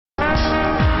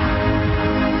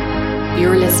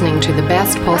You're listening to the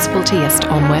best possible taste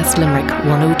on West Limerick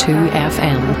 102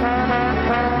 FM.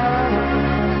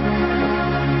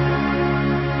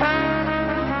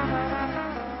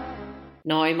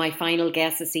 Now, my final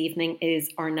guest this evening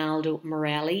is Arnaldo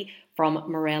Morelli from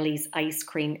Morellis Ice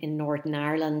Cream in Northern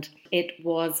Ireland. It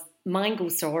was mango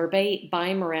sorbet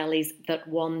by Morellis that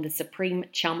won the Supreme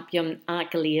Champion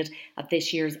accolade at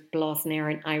this year's Blas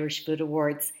Irish Food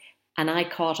Awards. And I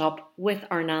caught up with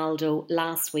Arnaldo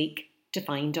last week to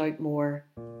find out more.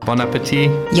 Bon appetit.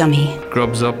 Yummy.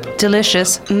 Grubs up.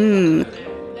 Delicious.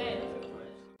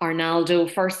 Arnaldo,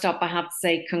 first up, I have to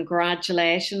say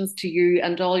congratulations to you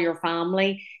and all your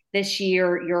family. This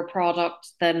year, your product,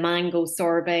 the mango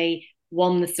sorbet,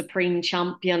 won the Supreme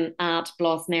Champion at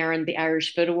Blas the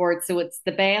Irish Food Awards. So it's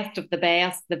the best of the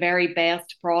best, the very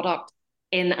best product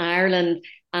in Ireland.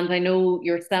 And I know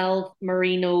yourself,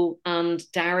 Marino and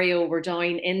Dario were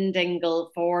down in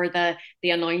Dingle for the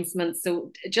announcement.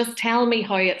 So just tell me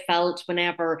how it felt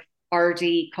whenever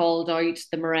Ardy called out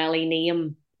the Morelli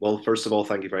name. Well, first of all,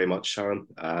 thank you very much, Sharon.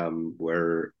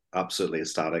 We're absolutely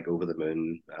ecstatic, over the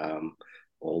moon,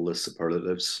 all the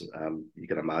superlatives you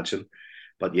can imagine.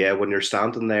 But yeah, when you're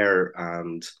standing there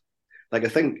and I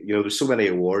think, there's so many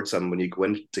awards, and when you go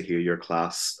in to hear your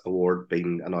class award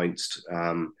being announced,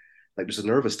 there's a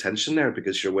nervous tension there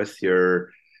because you're with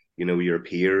your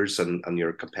peers and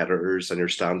your competitors, and you're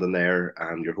standing there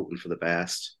and you're hoping for the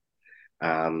best.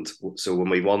 And so when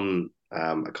we won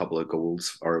a couple of gold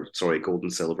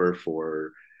and silver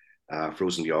for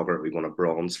frozen yogurt, we won a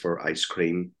bronze for ice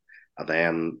cream. And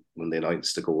then when they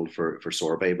announced the gold for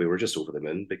sorbet, we were just over the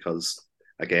moon because,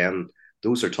 again,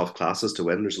 those are tough classes to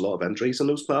win. There's a lot of entries in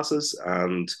those classes,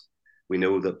 and we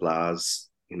know that Blas,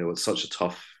 it's such a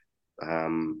tough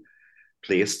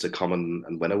place to come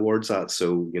and win awards at.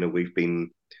 So, we've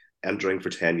been entering for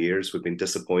 10 years. We've been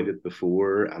disappointed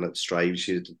before, and it strives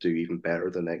you to do even better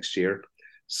the next year.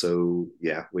 So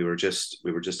yeah, we were just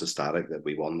ecstatic that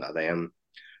we won, and then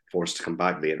forced to come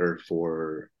back later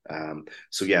for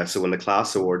so when the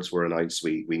class awards were announced,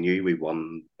 we knew we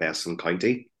won best in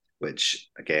county, which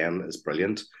again is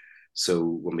brilliant. So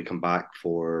when we come back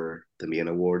for the main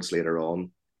awards later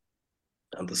on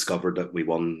and discovered that we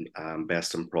won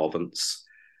best in province,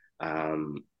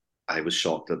 I was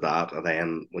shocked at that. And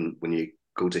then when you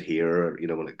go to hear,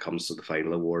 when it comes to the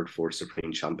final award for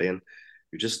Supreme Champion,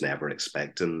 you're just never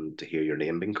expecting to hear your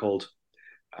name being called.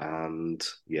 And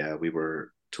yeah, we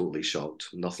were totally shocked.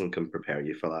 Nothing can prepare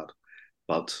you for that,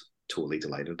 but totally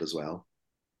delighted as well.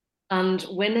 And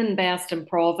winning best in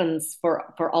province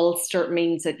for Ulster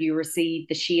means that you receive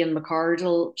the Sharon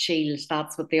McArdle Shield.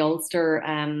 That's what the Ulster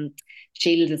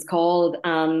Shield is called.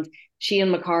 And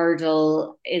Sharon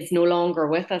McArdle is no longer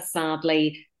with us,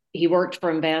 sadly. He worked for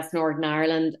Invest Northern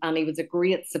Ireland, and he was a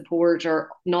great supporter,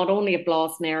 not only of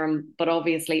Blas but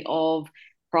obviously of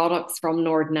products from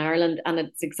Northern Ireland. And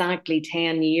it's exactly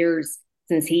 10 years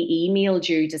since he emailed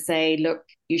you to say, look,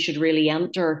 you should really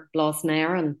enter Blas.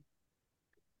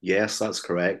 Yes, that's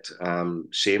correct.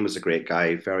 Shane was a great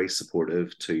guy, very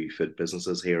supportive to food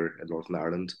businesses here in Northern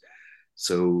Ireland.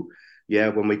 So yeah,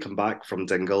 when we come back from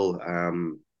Dingle,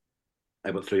 I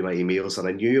went through my emails and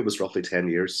I knew it was roughly 10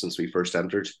 years since we first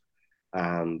entered.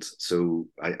 And so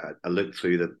I looked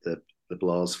through the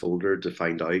Blas folder to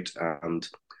find out. And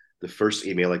the first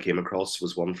email I came across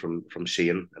was one from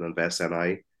Shane and Invest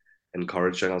NI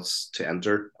encouraging us to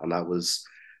enter. And that was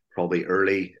probably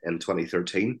early in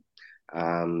 2013.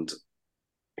 And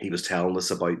he was telling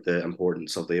us about the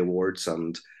importance of the awards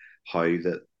and how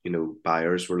that,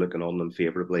 buyers were looking on them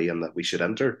favourably and that we should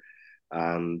enter.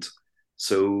 And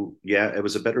so, yeah, it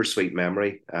was a bittersweet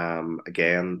memory.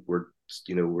 Again, we're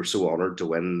so honoured to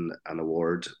win an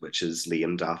award which is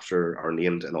named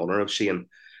in honour of Shane.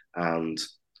 And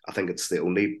I think it's the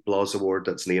only Blas award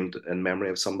that's named in memory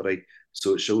of somebody.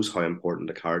 So it shows how important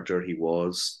a character he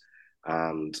was,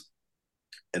 and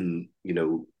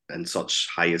in such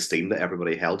high esteem that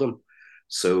everybody held him.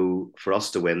 So for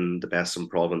us to win the best in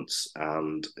province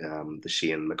and the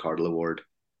Sharon McArdle Award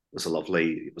was a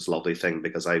lovely thing,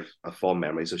 because I've fond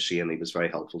memories of Shane. He was very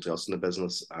helpful to us in the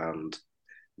business, and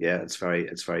yeah, it's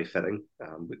very fitting.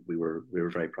 We were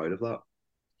very proud of that.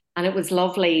 And it was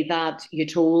lovely that you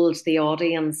told the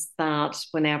audience that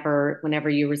whenever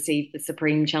you received the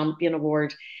Supreme Champion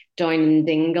Award down in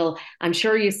Dingle, I'm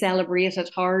sure you celebrated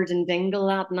hard in Dingle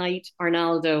that night,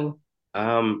 Arnaldo.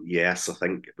 Yes, I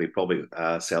think we probably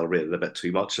celebrated a bit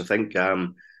too much. I think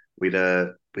we'd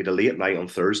a late night on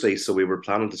Thursday, so we were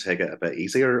planning to take it a bit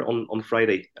easier on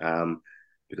Friday,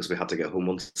 because we had to get home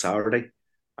on Saturday.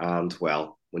 And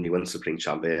well, when you win Supreme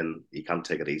Champion, you can't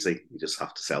take it easy. You just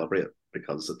have to celebrate.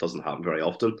 because it doesn't happen very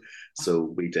often.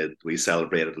 So we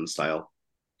celebrated in style.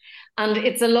 And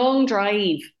it's a long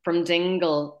drive from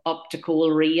Dingle up to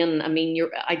Coleraine. I mean,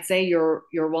 I'd say you're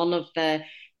one of the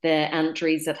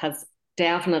entries that has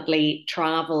definitely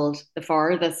travelled the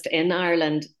farthest in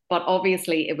Ireland. But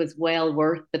obviously, it was well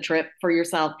worth the trip for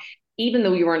yourself, even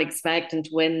though you weren't expecting to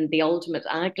win the ultimate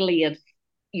accolade.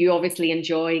 You obviously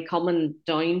enjoy coming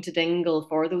down to Dingle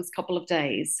for those couple of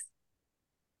days.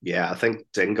 Yeah, I think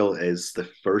Dingle is the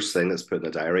first thing that's put in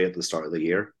the diary at the start of the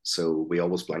year. So we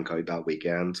always blank out that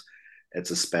weekend.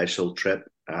 It's a special trip.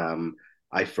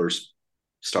 I first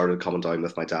started coming down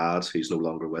with my dad, who's no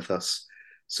longer with us.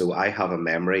 So I have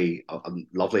a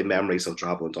lovely memories of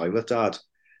traveling down with dad.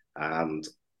 And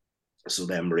so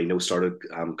then Marino started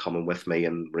coming with me,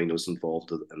 and Marino's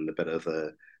involved in a bit of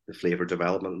the flavor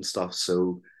development and stuff.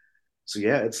 So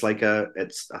yeah, it's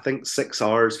I think 6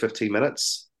 hours, 15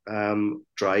 minutes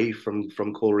drive from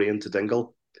Coleraine to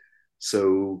Dingle.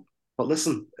 So, but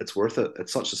listen, it's worth it.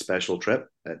 It's such a special trip.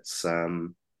 It's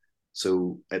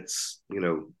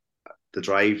the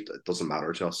drive, it doesn't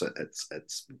matter to us.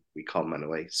 It's we come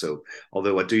anyway. So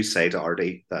although I do say to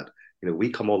Artie that we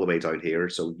come all the way down here,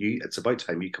 so it's about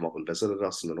time you come up and visited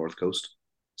us in the North Coast.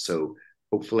 So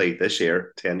hopefully this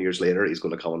year, 10 years later, he's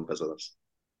going to come and visit us.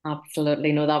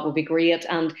 Absolutely. No, that would be great.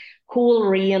 And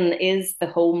Coleraine is the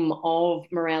home of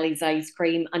Morellis Ice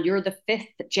Cream, and you're the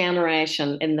fifth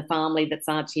generation in the family that's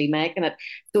actually making it.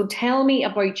 So tell me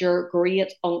about your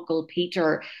great uncle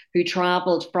Peter, who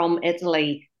travelled from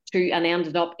Italy to and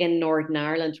ended up in Northern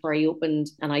Ireland where he opened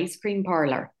an ice cream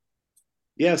parlour.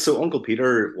 Yeah, so Uncle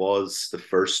Peter was the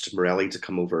first Morelli to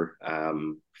come over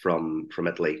from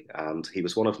Italy, and he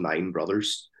was one of 9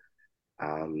 brothers,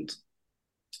 and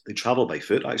they travelled by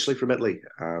foot actually from Italy,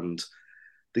 and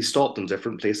they stopped in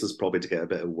different places probably to get a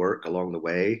bit of work along the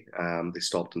way. They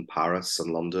stopped in Paris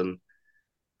and London,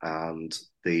 and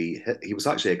he was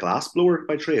actually a glass blower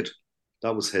by trade.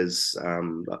 That was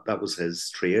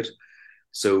his trade.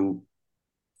 So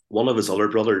one of his other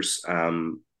brothers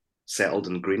settled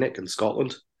in Greenock in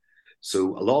Scotland.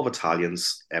 So a lot of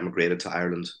Italians emigrated to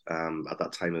Ireland at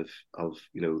that time of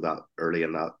that early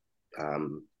in that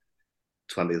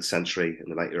 20th century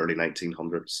in the early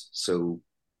 1900s. So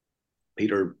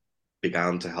Peter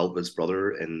began to help his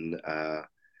brother in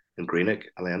Greenock,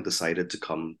 and then decided to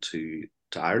come to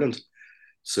Ireland.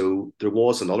 So there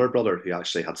was another brother who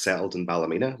actually had settled in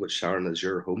Ballymena, which Sharon is is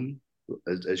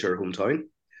your hometown.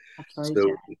 That's right,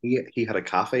 yeah. So he had a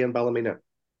cafe in Ballymena,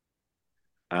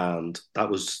 and that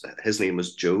was his name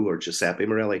was Joe or Giuseppe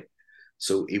Morelli.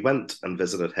 So he went and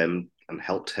visited him and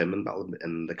helped him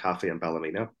in the cafe in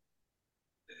Ballymena.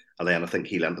 And then I think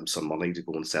he lent him some money to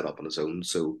go and set up on his own.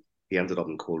 So he ended up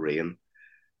in Coleraine,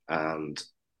 and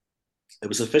it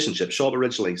was a fish and chip shop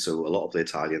originally. So a lot of the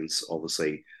Italians,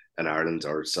 obviously, in Ireland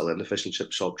are still in the fish and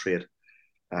chip shop trade.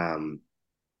 Um,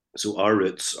 so our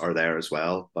roots are there as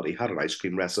well. But he had an ice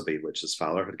cream recipe which his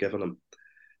father had given him.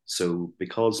 So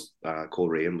because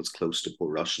Coleraine was close to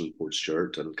Portrush and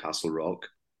Portstewart and Castle Rock,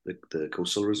 the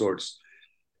coastal resorts,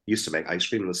 he used to make ice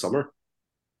cream in the summer.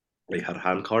 He had a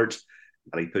hand cart,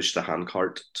 and he pushed the hand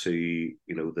cart to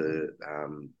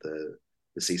the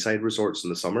seaside resorts in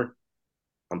the summer,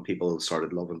 and people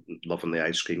started loving the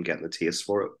ice cream, getting the taste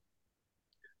for it.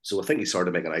 So I think he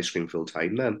started making ice cream full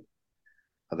time then,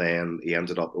 and then he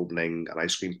ended up opening an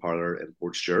ice cream parlor in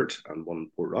Portstewart and one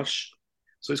in Portrush.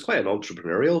 So he's quite an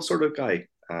entrepreneurial sort of guy.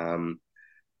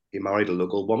 He married a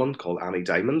local woman called Annie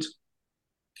Diamond,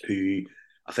 who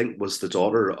I think was the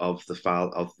daughter of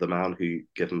the man who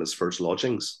gave him his first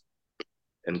lodgings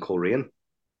in Coleraine.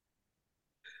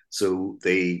 So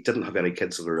they didn't have any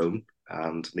kids of their own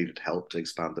and needed help to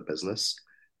expand the business.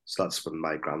 So that's when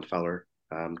my grandfather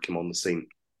came on the scene.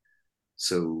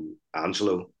 So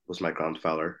Angelo was my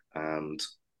grandfather, and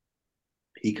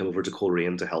he came over to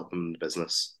Coleraine to help him in the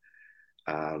business.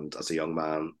 And as a young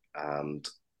man, and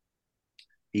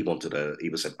he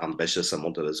was ambitious and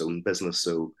wanted his own business.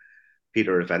 So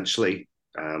Peter eventually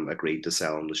agreed to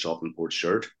sell him the shop in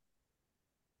Portstewart,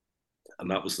 and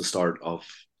that was the start of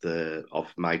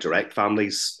my direct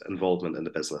family's involvement in the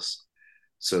business.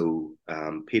 So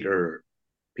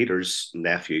Peter's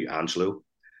nephew Angelo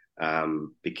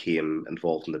became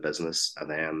involved in the business, and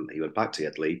then he went back to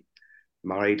Italy,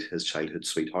 married his childhood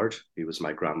sweetheart, who was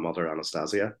my grandmother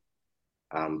Anastasia,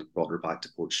 and brought her back to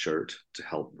Portstewart to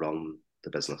help run the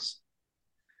business.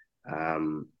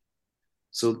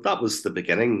 So that was the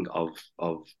beginning of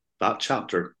that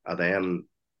chapter, and then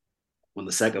when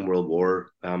the Second World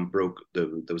War broke, there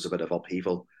was a bit of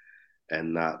upheaval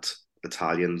in that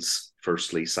Italians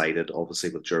firstly sided, obviously,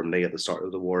 with Germany at the start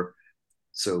of the war.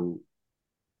 So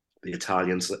the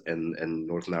Italians in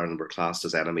Northern Ireland were classed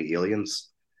as enemy aliens.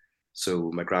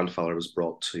 So my grandfather was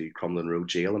brought to Crumlin Road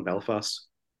Jail in Belfast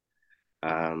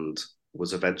and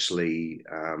was eventually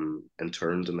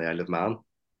interned in the Isle of Man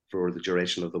for the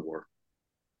duration of the war.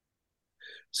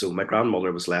 So my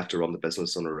grandmother was left to run the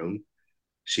business on her own.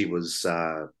 She was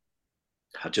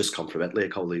had just come from Italy a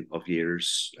couple of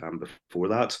years before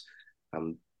that,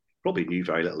 and probably knew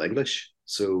very little English.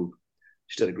 So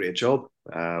she did a great job.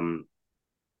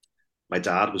 My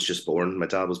dad was just born. My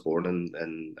dad was born in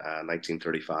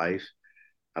 1935,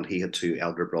 and he had two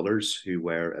elder brothers who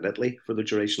were in Italy for the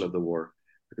duration of the war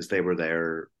because they were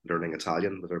there learning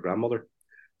Italian with their grandmother.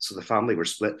 So the family were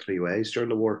split three ways during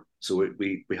the war. So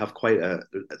we have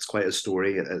it's quite a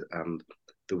story, and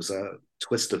there was a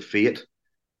twist of fate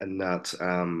in that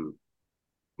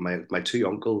my two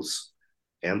uncles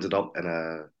ended up in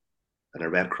a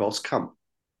Red Cross camp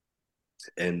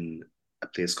in a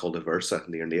place called Aversa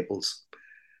near Naples,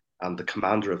 and the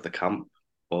commander of the camp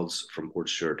was from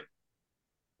Portstewart,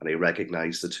 and he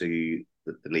recognised the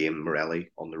name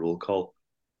Morelli on the roll call,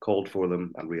 called for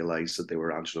them, and realised that they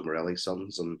were Angelo Morelli's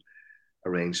sons, and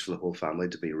arranged for the whole family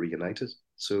to be reunited.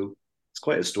 So it's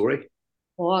quite a story.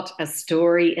 What a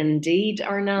story indeed,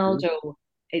 Mm-hmm. Arnaldo.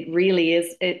 It really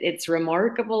is. It's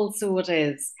remarkable, so it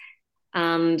is.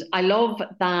 And I love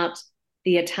that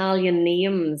the Italian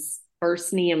names,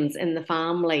 first names in the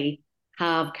family,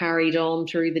 have carried on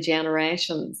through the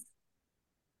generations.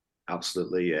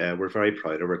 Absolutely, yeah. We're very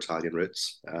proud of our Italian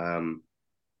roots.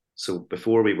 So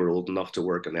before we were old enough to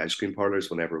work in the ice cream parlors,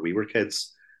 whenever we were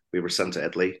kids, we were sent to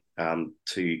Italy.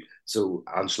 So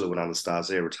Angelo and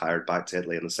Anastasia retired back to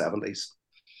Italy in the 70s.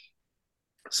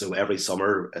 So every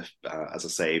summer, if as I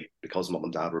say, because mum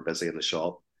and dad were busy in the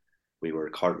shop, we were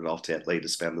carted off to Italy to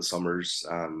spend the summers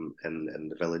in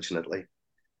the village in Italy.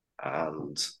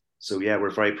 And so yeah, we're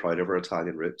very proud of our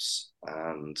Italian roots,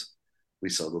 and we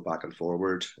still go back and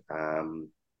forward.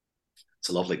 It's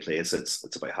a lovely place.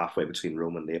 It's about halfway between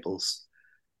Rome and Naples,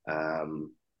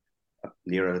 um,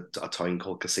 near a town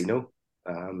called Casino,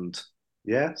 and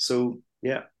yeah, so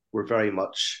yeah, we're very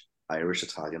much Irish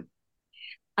Italian.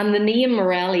 And the name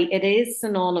Morelli, it is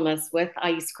synonymous with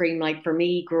ice cream. Like for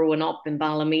me, growing up in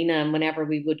Ballymena, and whenever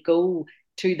we would go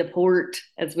to the port,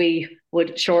 as we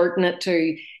would shorten it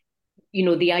to,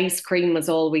 the ice cream was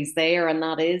always there, and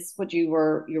that is what you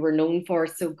were known for.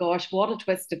 So gosh, what a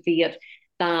twist of fate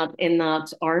that in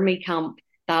that army camp,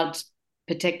 that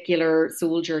particular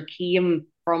soldier came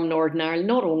from Northern Ireland,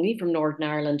 not only from Northern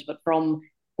Ireland, but from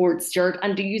Portstewart.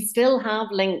 And do you still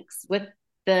have links with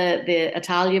the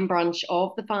Italian branch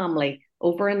of the family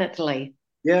over in Italy?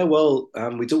 Yeah, well,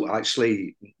 we don't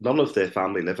actually. None of the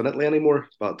family live in Italy anymore,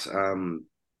 but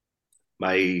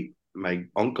my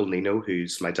uncle Nino,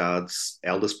 who's my dad's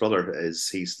eldest brother,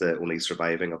 he's the only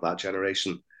surviving of that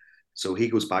generation. So he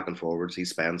goes back and forwards. He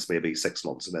spends maybe 6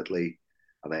 months in Italy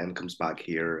and then comes back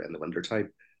here in the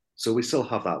wintertime. So we still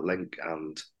have that link,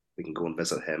 and we can go and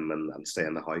visit him and stay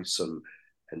in the house and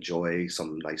enjoy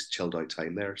some nice chilled out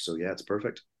time there. So yeah, it's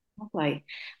perfect. Lovely.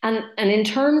 And in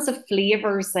terms of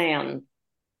flavors, then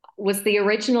was the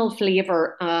original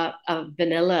flavor a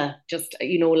vanilla, just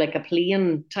like a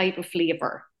plain type of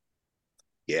flavor?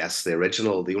 Yes, the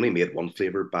original. They only made one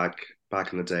flavor back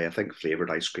in the day. I think flavored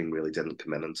ice cream really didn't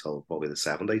come in until probably the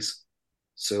 70s.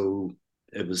 So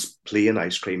it was plain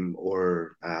ice cream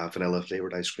or vanilla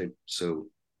flavored ice cream. So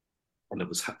and it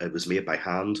was made by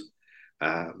hand.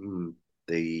 Um,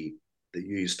 they they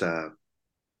used I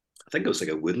think it was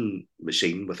like a wooden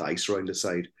machine with ice around the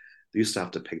side. They used to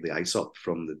have to pick the ice up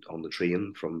on the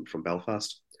train from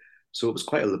Belfast. So it was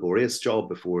quite a laborious job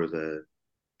before the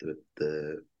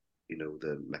the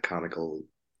mechanical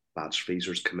batch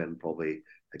freezers come in probably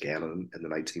again in the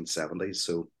 1970s.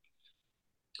 So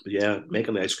yeah,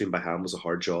 making the ice cream by hand was a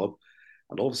hard job,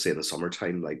 and obviously in the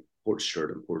summertime, like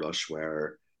Portstewart and Portrush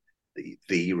were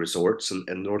the resorts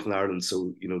in Northern Ireland.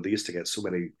 So they used to get so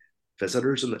many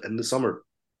visitors in the summer.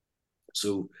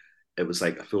 So it was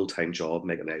like a full-time job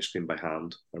making ice cream by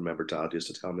hand. I remember Dad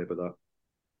used to tell me about that.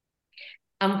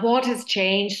 And what has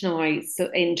changed now? So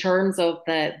in terms of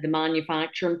the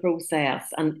manufacturing process,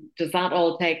 and does that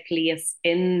all take place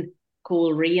in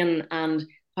Coleraine? And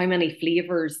how many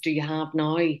flavors do you have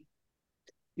now?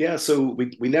 Yeah, so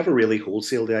we never really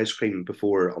wholesaled the ice cream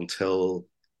before until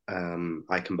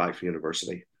I came back from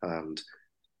university, and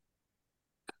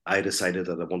I decided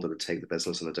that I wanted to take the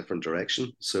business in a different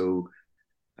direction. So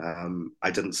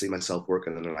I didn't see myself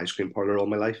working in an ice cream parlor all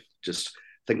my life. Just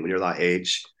think when you're that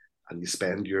age and you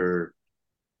spend your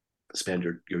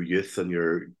youth and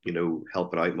your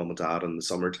helping out mum and dad in the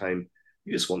summertime,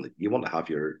 you want to have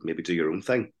your maybe do your own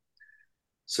thing.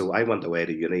 So I went away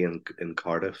to uni in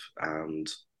Cardiff, and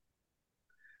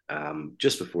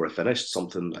just before I finished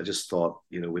something, I just thought,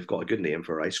 we've got a good name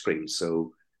for ice cream,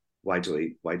 so why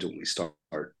don't we start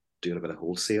doing a bit of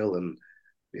wholesale and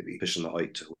maybe pushing it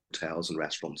out to hotels and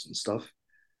restaurants and stuff.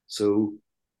 So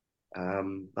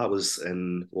that was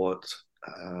in what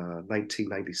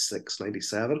 1996,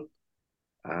 97,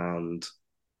 and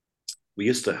we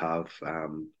used to have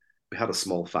we had a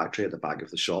small factory at the back of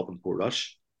the shop in Portrush.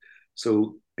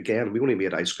 So again, we only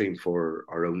made ice cream for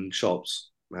our own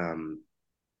shops.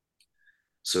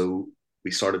 So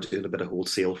we started doing a bit of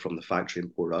wholesale from the factory in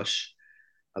Portrush,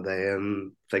 and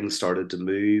then things started to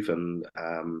move, and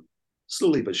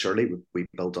slowly but surely we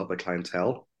built up a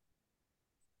clientele.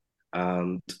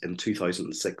 And in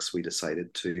 2006, we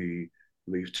decided to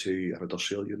move to an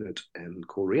industrial unit in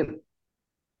Coleraine.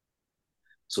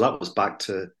 So that was back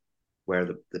to where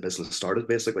the business started,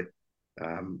 basically,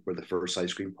 where the first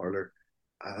ice cream parlor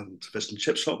and fish and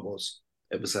chip shop was.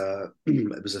 It was a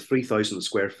 3,000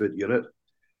 square foot unit,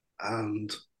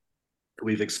 and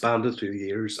we've expanded through the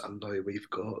years, and now we've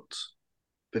got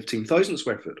 15,000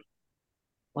 square foot.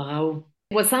 Wow.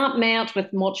 Was that met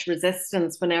with much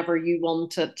resistance whenever you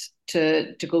wanted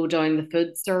to go down the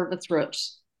food service route?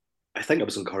 I think I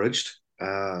was encouraged.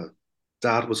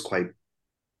 Dad was quite.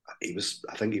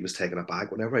 I think he was taken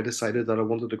aback whenever I decided that I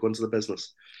wanted to go into the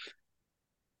business.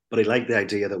 But he liked the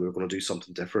idea that we were going to do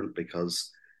something different,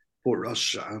 because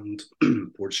Portrush and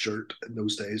Portstewart in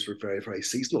those days were very, very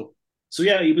seasonal. So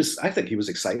yeah, he was. I think he was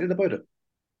excited about it.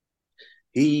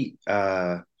 He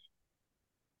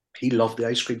he loved the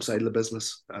ice cream side of the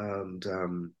business, and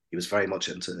he was very much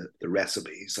into the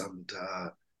recipes and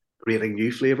creating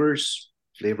new flavors,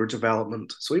 flavor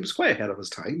development. So he was quite ahead of his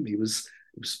time. He was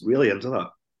really into that.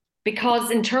 Because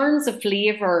in terms of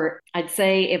flavour, I'd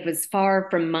say it was far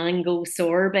from mango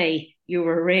sorbet. You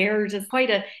were reared. It's quite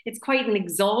an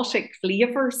exotic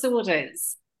flavour, so it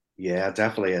is. Yeah, it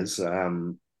definitely is.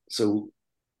 So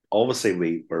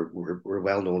obviously we're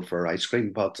well known for our ice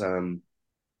cream, but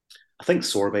I think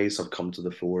sorbets have come to the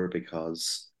fore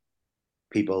because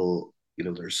people,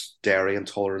 there's dairy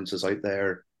intolerances out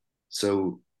there.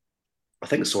 So I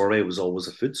think sorbet was always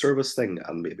a food service thing,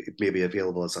 and maybe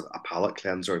available as a palate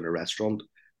cleanser in a restaurant.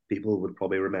 People would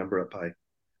probably remember it by.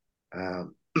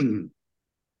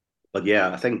 But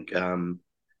yeah, I think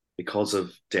because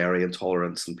of dairy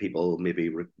intolerance and people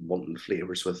maybe wanting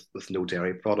flavors with no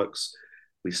dairy products,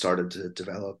 we started to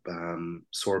develop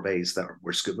sorbets that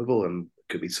were scoopable and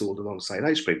could be sold alongside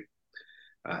ice cream.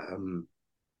 Um,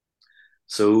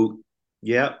 so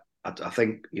yeah, I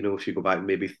think if you go back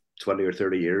maybe 20 or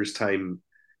 30 years time,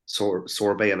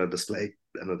 sorbet in a display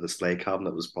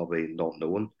cabinet was probably not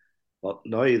known, but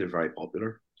now they're very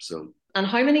popular. So And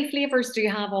how many flavours do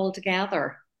you have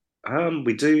altogether?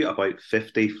 we do about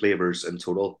 50 flavors in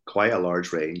total, quite a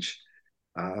large range,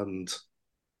 and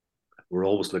we're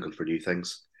always looking for new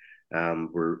things.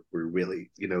 We're really,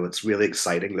 it's really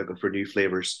exciting looking for new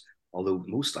flavors. Although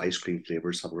most ice cream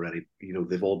flavors have already,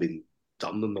 they've all been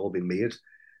done and all been made,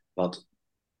 but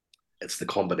it's the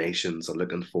combinations and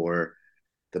looking for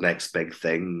the next big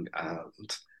thing.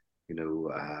 And you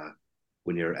know,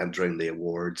 when you're entering the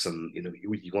awards, and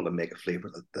you want to make a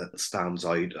flavor that stands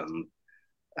out,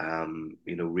 and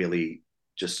really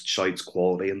just shouts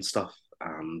quality and stuff.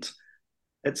 And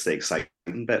it's the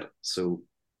exciting bit. So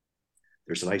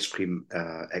there's an ice cream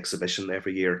exhibition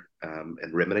every year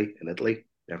in Rimini in Italy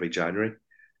every January,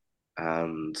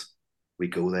 and we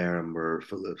go there and we're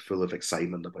full of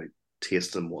excitement about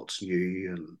tasting what's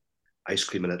new. And ice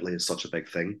cream in Italy is such a big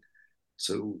thing,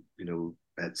 so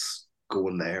it's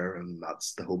going there, and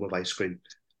that's the home of ice cream,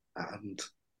 and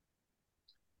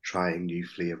trying new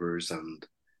flavors and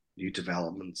new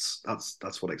developments.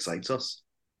 That's what excites us.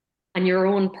 And your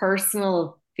own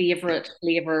personal favourite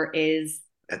flavour is?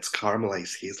 It's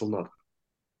caramelized hazelnut.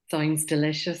 Sounds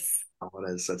delicious. Oh,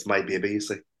 it is. It's my baby.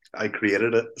 See, I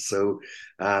created it, so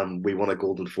we won a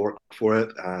golden fork for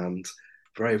it, and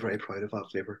very, very proud of that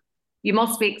flavor. You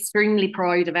must be extremely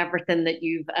proud of everything that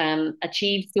you've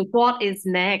achieved. So, what is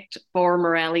next for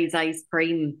Morellis Ice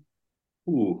Cream?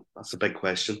 Ooh, that's a big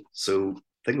question. So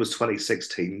I think it was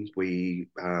 2016. We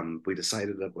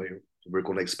decided that we were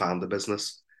going to expand the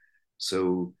business.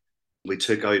 So we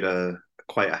took out a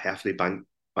quite a hefty bank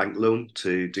loan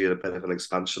to do a bit of an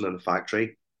expansion in the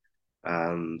factory,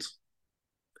 and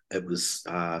it was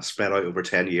spread out over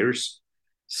 10 years.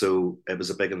 So it was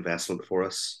a big investment for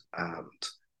us, and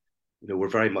we're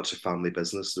very much a family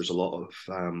business. There's a lot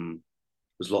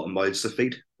of mouths to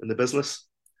feed in the business.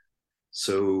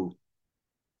 So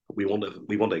we want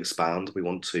to expand. We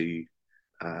want to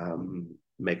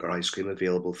make our ice cream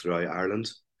available throughout Ireland.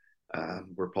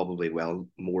 We're probably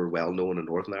more well known in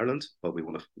Northern Ireland, but we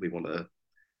want to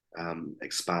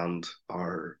expand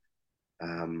our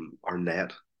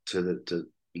net to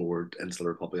more into the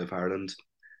Republic of Ireland.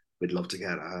 We'd love to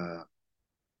get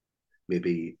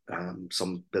maybe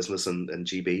some business in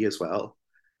GB as well.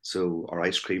 So our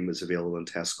ice cream is available in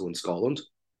Tesco in Scotland,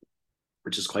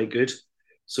 which is quite good.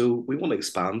 So we want to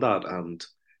expand that, and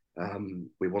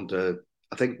we want to.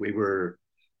 I think we were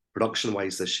production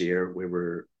wise this year. We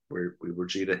were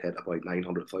due to hit about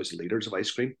 900,000 litres of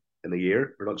ice cream in a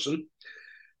year production.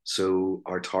 So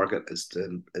our target is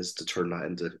to turn that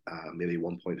into maybe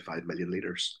 1.5 million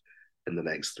litres in the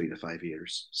next 3 to 5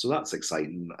 years. So that's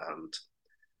exciting, and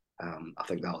I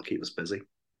think that'll keep us busy.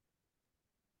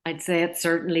 I'd say it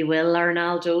certainly will,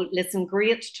 Arnaldo. Listen,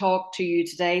 great to talk to you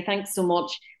today. Thanks so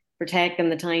much for taking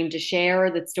the time to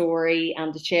share the story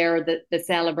and to share the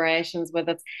celebrations with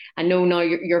us. I know now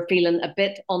you're feeling a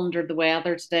bit under the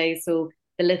weather today, so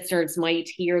the listeners might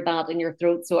hear that in your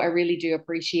throat. So I really do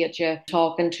appreciate you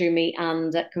talking to me,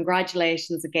 and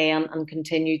congratulations again and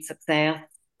continued success.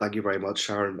 Thank you very much,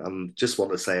 Sharon. And just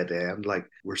want to say at the end, like,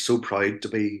 we're so proud to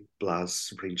be Blas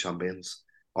Supreme Champions.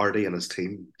 Artie and his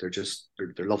team, they're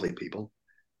lovely people,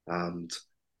 and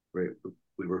we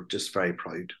were just very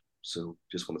proud. So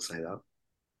just want to say that.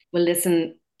 Well,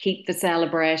 listen, keep the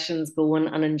celebrations going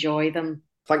and enjoy them.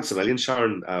 Thanks a million,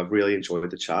 Sharon. I've really enjoyed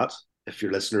the chat. If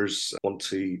your listeners want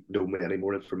to know any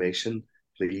more information,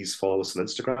 please follow us on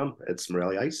Instagram. It's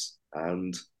Morelli Ice,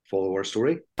 and follow our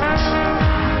story.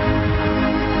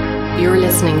 You're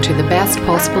listening to the best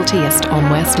possible taste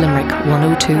on West Limerick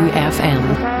 102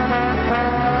 FM.